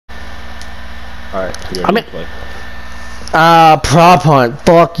Alright, you I'm ready in. to play? Prop hunt.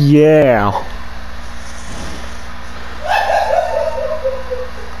 Fuck yeah.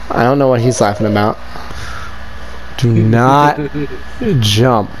 I don't know what he's laughing about. Do not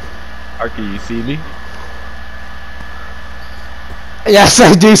jump. Arky, you see me? Yes,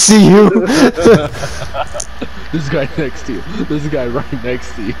 I do see you. This guy next to you. This guy right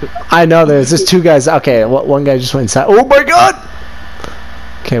next to you. I know there's just two guys. Okay, one guy just went inside. Oh my god.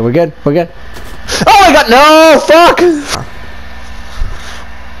 Okay, we're good. We're good. Oh my god, no! Fuck!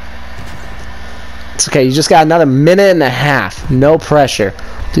 It's okay, you just got another minute and a half. No pressure.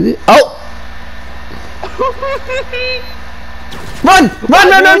 Oh! Run! Run,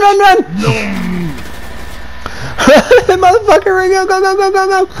 run, run, run, run! No! Motherfucker, go, go, go, go, go,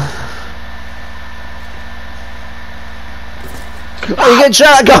 go! Oh, you get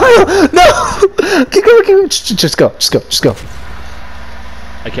shot! Go! No! Keep going, keep going. Just go, just go, just go.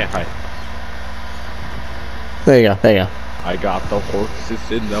 I can't hide. There you go, there you go. I got the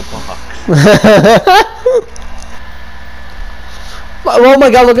horses in the box. Oh my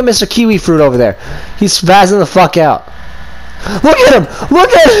god, look at Mr. Kiwi Fruit over there. He's spazzing the fuck out. Look at him!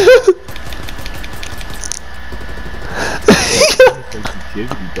 Look at him!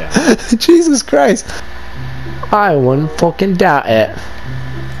 Jesus Christ. I wouldn't fucking doubt it.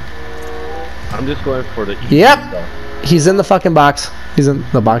 I'm just going for the easy Yep. stuff. He's in the fucking box. He's in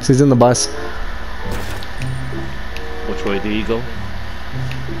the box. He's in the bus. Which way did he go?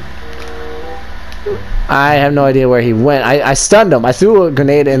 I have no idea where he went. I stunned him. I threw a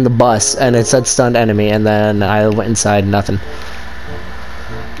grenade in the bus and it said stunned enemy, and then I went inside, nothing.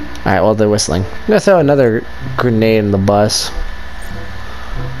 Alright, well, they're whistling. I'm gonna throw another grenade in the bus.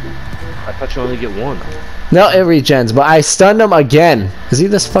 I thought you only get one. No, it regens, but I stunned him again. Is he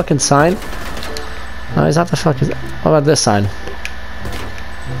this fucking sign? No, he's not the fuck. What about this sign?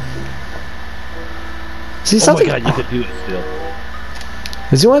 Is he something? Oh my god, you could do it still.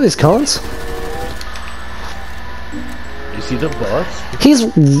 Is he one of these cones? You see the bus? He's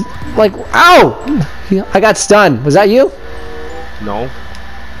like, ow! I got stunned. Was that you? No.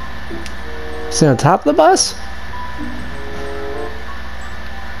 Is he on top of the bus?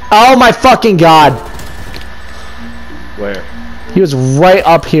 Oh my fucking god! Where? He was right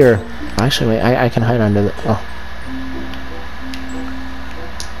up here. Actually, wait, I can hide under the. Oh.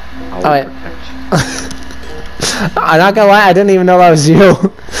 I'll Alright. protect you. I'm not gonna lie, I didn't even know that was you.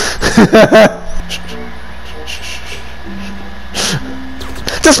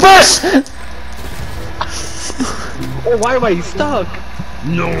 Disperse! Oh, why am I stuck?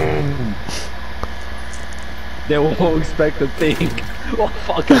 No. They won't expect a thing. Oh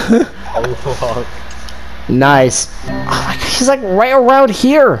fuck. Oh fuck. Nice. Oh my god, he's like right around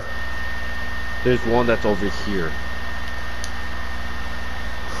here. There's one that's over here.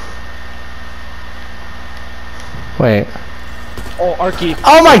 Wait. Oh, Arky.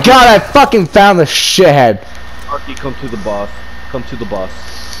 Oh my god, I fucking found the shithead. Arky, come to the bus. Come to the bus.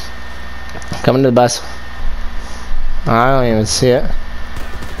 Coming to the bus. I don't even see it.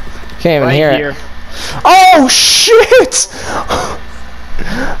 Can't even Right hear here. it. Oh shit!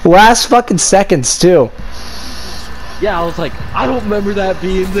 Last fucking seconds too. Yeah, I was like, I don't remember that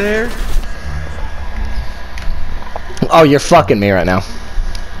being there. Oh, you're fucking me right now.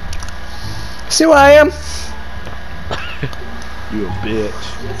 See what I am? You a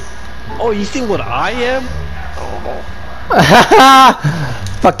bitch. Oh, you see what I am?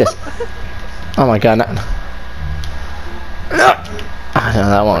 Fuck this. Oh my god. Oh, no,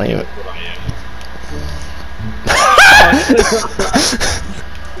 that won't even.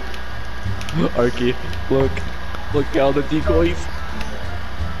 Arky, look. Look at the decoys.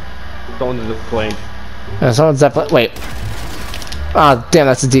 Someone's just playing. Someone's definitely. Wait. Oh, damn,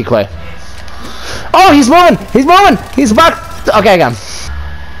 that's a decoy. Oh, he's moving! He's moving! He's about. Okay, I got him.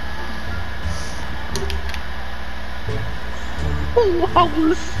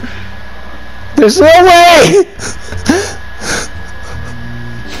 There's no way!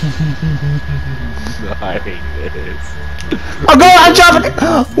 I hate this. I'm going! I'm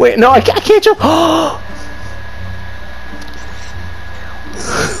jumping! Wait, no, I can't jump!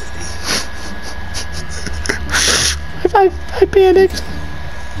 I panicked.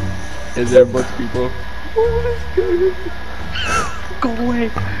 Is there a bunch of people? Go away!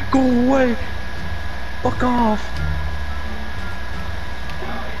 Go away! Fuck off!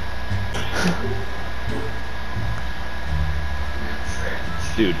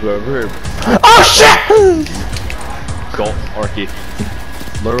 Dude, whoever. Oh shit! Go, Arky.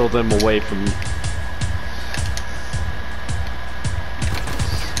 Lure them away from you.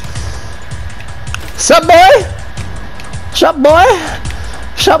 Sup, boy? Sup, boy?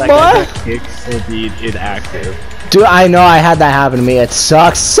 Shut That boy. guy got kicked indeed inactive. Dude, I know I had that happen to me. It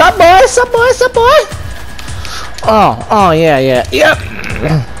sucks. Sup boy, sup boy, sup boy. Oh, yeah, yep.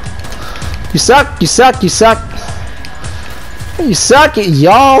 You suck, you suck, you suck. You suck,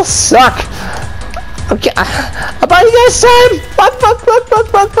 y'all suck. Okay, I'll buy you guys time.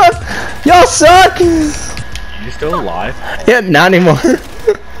 Fuck. Y'all suck. You still alive? Yeah, not anymore.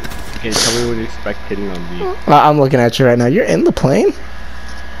 Okay, tell me what you expect hitting on me. I'm looking at you right now. You're in the plane?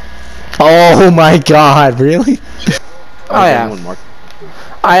 Oh my god, really? Oh yeah.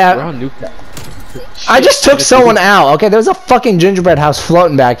 I just took someone out. Okay, there's a fucking gingerbread house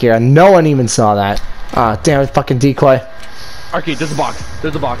floating back here, and no one even saw that. Ah, damn it, fucking decoy. Arcade, there's a box.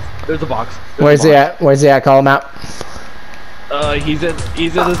 There's a box. There's a box. Where's he at? Where's he at? Call him out. He's in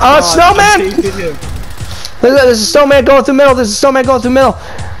the Oh, snowman! There's a snowman going through middle. There's a snowman going through middle.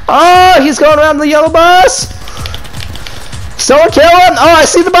 Oh, he's going around the yellow bus. Someone kill him! Oh, I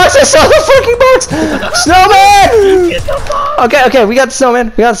see the box! I saw the fucking box! Snowman! Get the box! Okay, we got the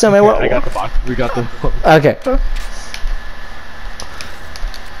snowman. We got the snowman. Okay, I got the box. We got the box. Okay.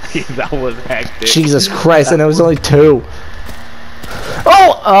 That was hectic. Jesus Christ, and it was only 2.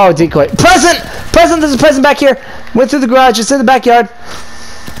 Oh, decoy. Present! There's a present back here. Went through the garage. It's in the backyard.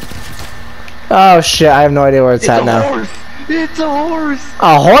 Oh, shit. I have no idea where it's at now. Horse. It's a horse!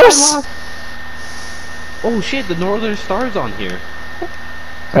 A horse? Oh shit, the Northern Star's on here.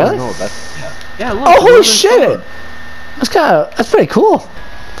 Really? Oh, no, yeah, look. Oh, holy shit! That's pretty cool.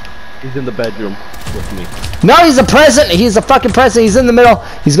 He's in the bedroom with me. No, he's a present. He's a fucking present. He's in the middle.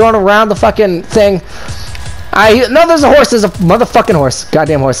 He's going around the fucking thing. No, there's a horse. There's a motherfucking horse.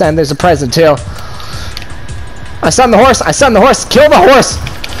 Goddamn horse. And there's a present too. I stunned the horse. Kill the horse.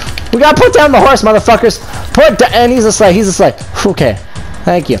 We gotta put down the horse, motherfuckers. Put down. And he's a sleigh. Okay.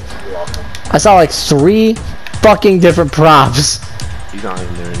 Thank you. I saw like 3 fucking different props. He's not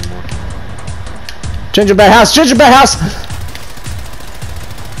in there anymore. Gingerbread house.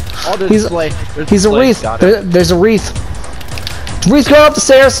 Oh, He's a wreath. There's a wreath. Wreath going up the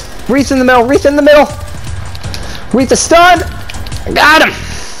stairs. Wreath in the middle. Wreath is stunned. Got him.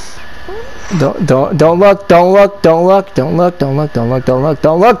 Don't look.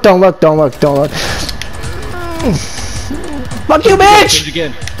 Fuck you, bitch!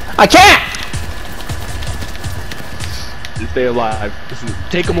 Again. I can't. Stay alive.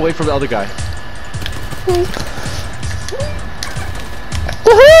 Take him away from the other guy.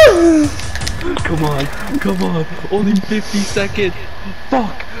 Come on. Only 50 seconds.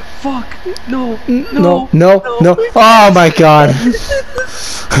 Fuck. No. Oh my god.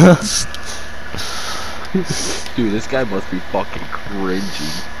 Dude, this guy must be fucking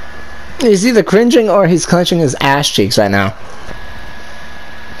cringing. He's either cringing or he's clenching his ass cheeks right now.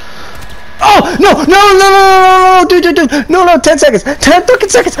 Oh, no, dude, no, 10 seconds, 10 fucking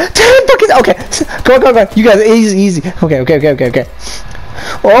seconds, 10 fucking, okay, go, you guys, easy, okay. Oh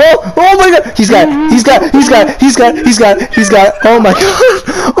my god, he's got it, oh my god,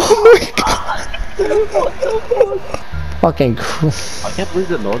 fucking cool. I can't believe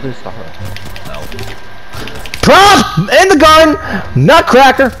the Northern Star. Prop in the garden,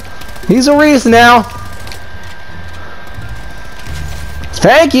 nutcracker, he's a wreath now.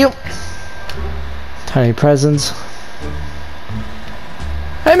 Thank you. Tiny presents.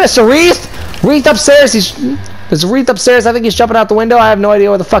 Hey, Mr. Wreath! Wreath upstairs. There's a wreath upstairs. I think he's jumping out the window. I have no idea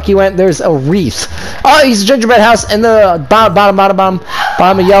where the fuck he went. There's a wreath. Oh, he's a gingerbread house in the bottom of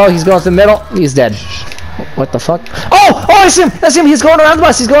yellow. He's going to the middle. He's dead. What the fuck? Oh, I see him. He's going around the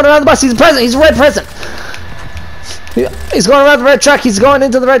bus. He's a present. He's a red present. He's going around the red truck. He's going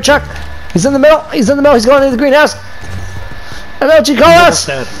into the red truck. He's in the middle. He's going into the greenhouse. And don't you call us?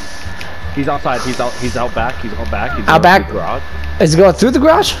 He's outside. He's out back. He's out back. Garage. Is he going through the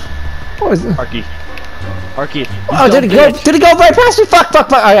garage? What is it? Arky. Oh, did he go right past me? Fuck. Oh,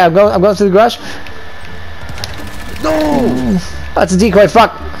 yeah, I'm going through the garage. No. That's a decoy.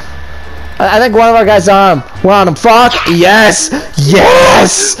 Fuck. I think one of our guys on him. We're on him. Fuck. Yes.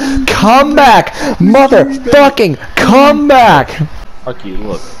 Come back, motherfucking. Come back. Arky,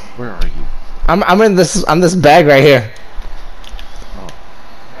 look. Where are you? I'm in this bag right here.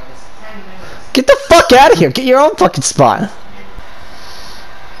 Get the fuck out of here. Get your own fucking spot.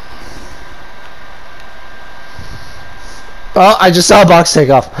 Oh, I just saw a box take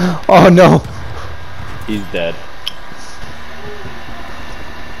off. Oh no. He's dead.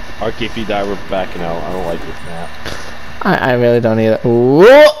 Arky, if you die, we're backing out. I don't like this map. I really don't either. Ooh,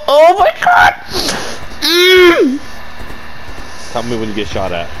 oh my god. Tell me when you get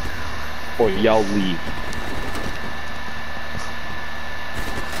shot at. Or yell leave.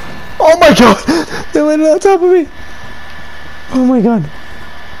 Oh my god! They landed on top of me! Oh my god.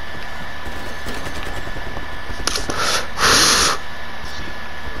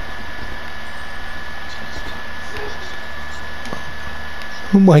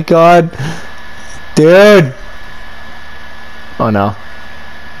 Oh my god. Dude. Oh no.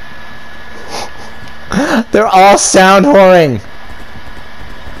 They're all sound whoring.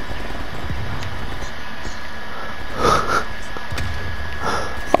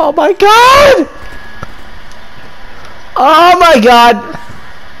 Oh my god! Oh my god!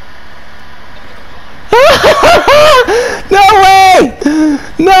 No way!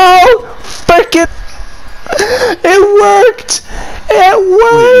 No! Frickin'! It worked! It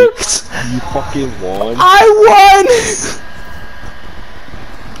worked! You fucking won. I won!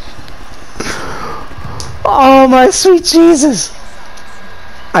 Oh my sweet Jesus!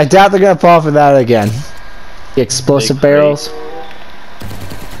 I doubt they're gonna fall for that again. The explosive barrels.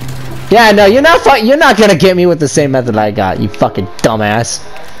 Yeah, no, you're not gonna get me with the same method I got, you fucking dumbass.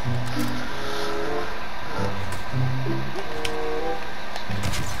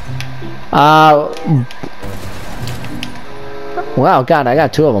 Wow, God, I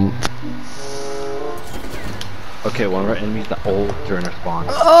got 2 of them. Okay, one of our enemies that ult during our spawn.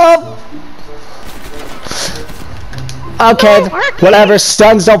 Oh! Okay, whatever,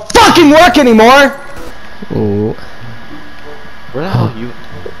 stuns don't fucking work anymore! Ooh. Where the hell are you?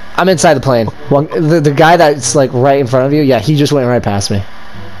 I'm inside the plane. Well, the guy that's like right in front of you, yeah, he just went right past me.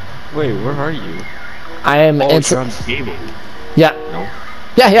 Wait, where are you? I am you're on inside. the table. Yeah. No?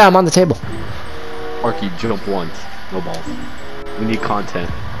 Yeah, I'm on the table. Arky, jump once. No balls. We need content.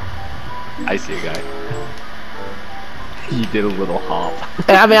 I see a guy. He did a little hop.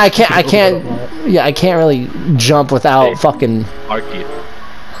 I mean, I can't, yeah, I can't really jump without fucking... Arky.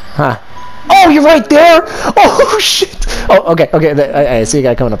 Huh. Oh, you're right there! Oh, shit! Oh, okay, I see a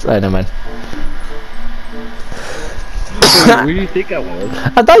guy coming up. Never mind. Wait, where do you think I was?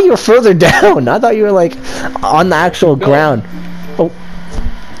 I thought you were further down. I thought you were, like, on the actual ground. Oh.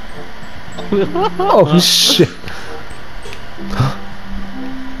 Oh, shit.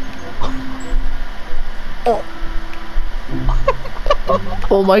 Oh.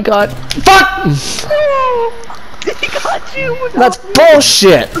 Oh my god. Fuck! He got you! That's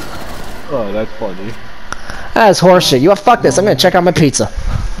bullshit! Oh, that's funny. That's horseshit. You know, fuck this. I'm gonna check out my pizza.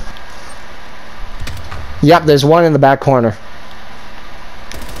 Yep, there's one in the back corner.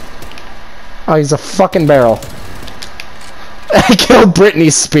 Oh, he's a fucking barrel. I killed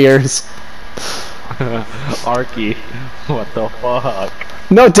Britney Spears. Arky, what the fuck?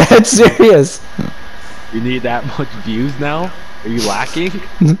 No, dead serious. You need that much views now? Are you lacking?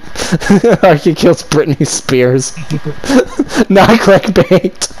 Arky kills Britney Spears. Not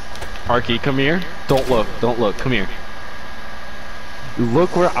clickbait. Arky, come here. Don't look, come here.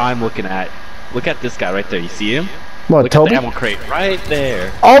 Look where I'm looking at. Look at this guy right there, you see him? What, look Toby? at the ammo crate, right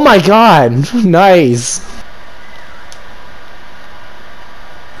there. Oh my god, nice.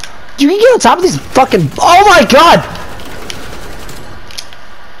 You can get on top of these fucking... Oh my god!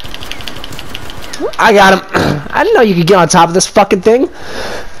 I got him. I didn't know you could get on top of this fucking thing.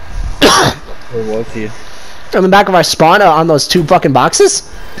 Where was he? On the back of our spawn on those 2 fucking boxes?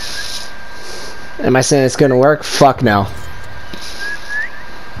 Am I saying it's gonna work? Fuck no.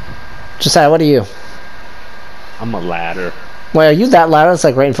 Josiah, what are you? I'm a ladder. Wait, are you that ladder? It's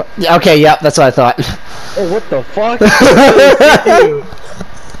like right in front. Okay, yep, that's what I thought. Oh, what the fuck?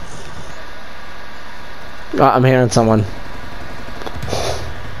 Oh, I'm hearing someone.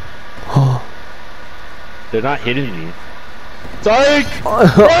 They're not hitting me. Psych! What?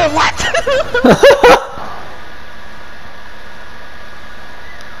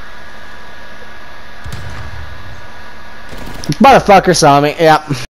 Motherfucker saw me. Yep.